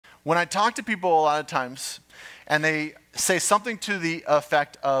When I talk to people a lot of times, and they say something to the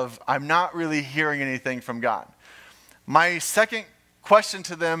effect of, I'm not really hearing anything from God. My second question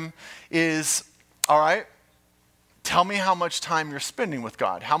to them is, all right, tell me how much time you're spending with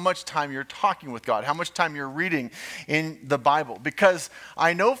God, how much time you're talking with God, how much time you're reading in the Bible. Because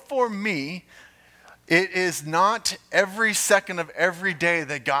I know for me, it is not every second of every day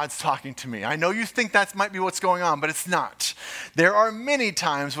that God's talking to me. I know you think that might be what's going on, but it's not. There are many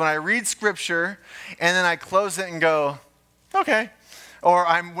times when I read Scripture and then I close it and go, okay. Or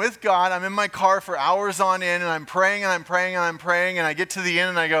I'm with God, I'm in my car for hours on end, and I'm praying and I'm praying and I'm praying, and I get to the end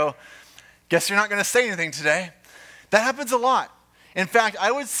and I go, guess you're not going to say anything today. That happens a lot. In fact,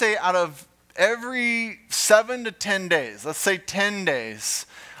 I would say out of every 7 to 10 days, let's say 10 days,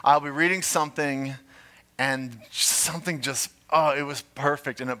 I'll be reading something and something just, it was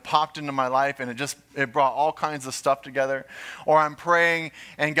perfect, and it popped into my life, and it brought all kinds of stuff together. Or I'm praying,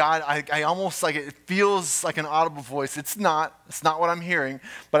 and God, I almost like, it feels like an audible voice. It's not what I'm hearing,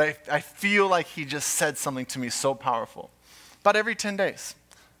 but I feel like he just said something to me so powerful. About every 10 days.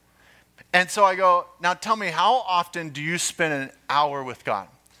 And so I go, now tell me, how often do you spend an hour with God?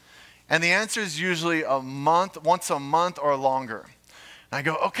 And the answer is usually once a month or longer. And I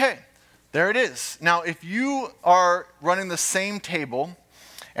go, okay. There it is. Now, if you are running the same table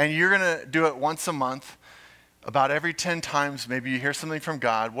and you're going to do it once a month, about every 10 times, maybe you hear something from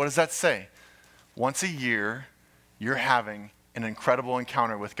God, what does that say? Once a year, you're having an incredible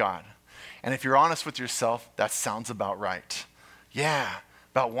encounter with God. And if you're honest with yourself, that sounds about right. Yeah,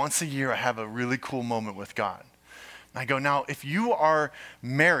 about once a year, I have a really cool moment with God. I go, now, if you are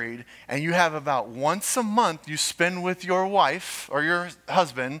married and you have about once a month you spend with your wife or your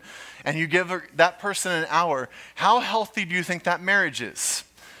husband and you give that person an hour, how healthy do you think that marriage is?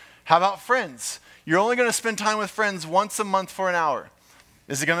 How about friends? You're only going to spend time with friends once a month for an hour.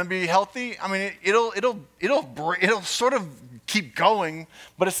 Is it going to be healthy? I mean, it'll sort of keep going,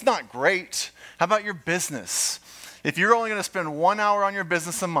 but it's not great. How about your business? If you're only going to spend 1 hour on your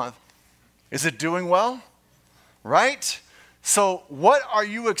business a month, is it doing well? Right? So what are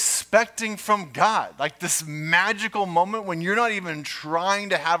you expecting from God? Like this magical moment when you're not even trying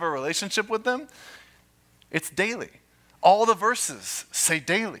to have a relationship with them? It's daily. All the verses say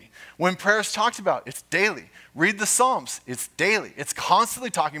daily. When prayer's talked about, it's daily. Read the Psalms, it's daily. It's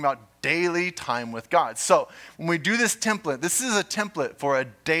constantly talking about daily time with God. So when we do this template, this is a template for a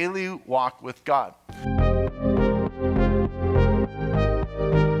daily walk with God.